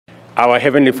Our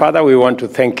Heavenly Father, we want to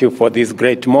thank you for this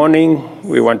great morning.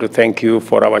 We want to thank you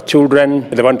for our children,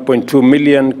 the 1.2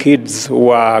 million kids who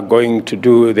are going to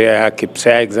do their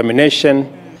Kcpe examination,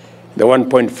 the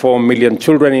 1.4 million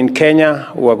children in Kenya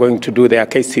who are going to do their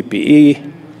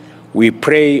Kcpe. We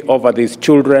pray over these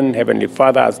children, Heavenly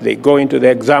Father, as they go into the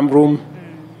exam room.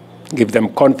 Give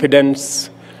them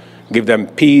confidence, give them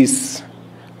peace,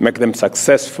 make them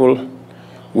successful.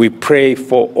 We pray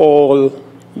for all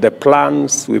the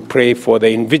plans, we pray for the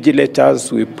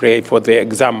invigilators, we pray for the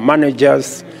exam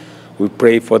managers, we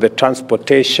pray for the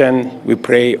transportation, we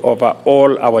pray over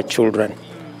all our children.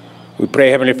 We pray,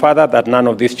 Heavenly Father, that none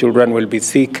of these children will be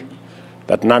sick,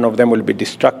 that none of them will be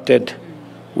distracted.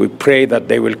 We pray that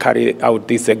they will carry out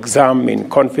this exam in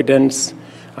confidence.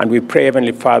 And we pray,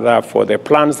 Heavenly Father, for the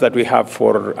plans that we have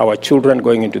for our children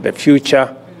going into the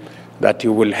future, that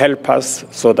you will help us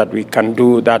so that we can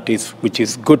do that which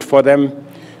is good for them.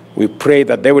 We pray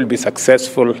that they will be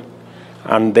successful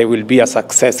and they will be a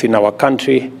success in our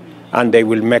country and they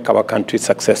will make our country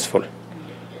successful.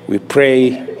 We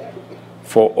pray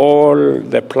for all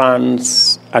the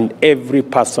plans and every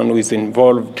person who is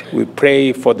involved. We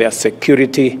pray for their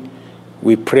security.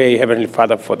 We pray, Heavenly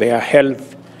Father, for their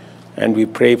health. And we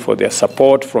pray for their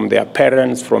support from their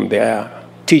parents, from their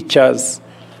teachers,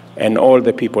 and all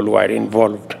the people who are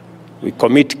involved. We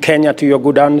commit Kenya to your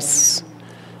good hands.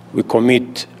 We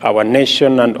commit our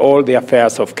nation and all the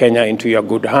affairs of Kenya into your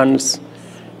good hands,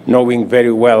 knowing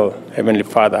very well, Heavenly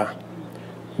Father,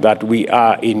 that we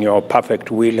are in your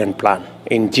perfect will and plan.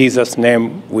 In Jesus'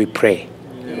 name we pray.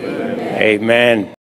 Amen. Amen.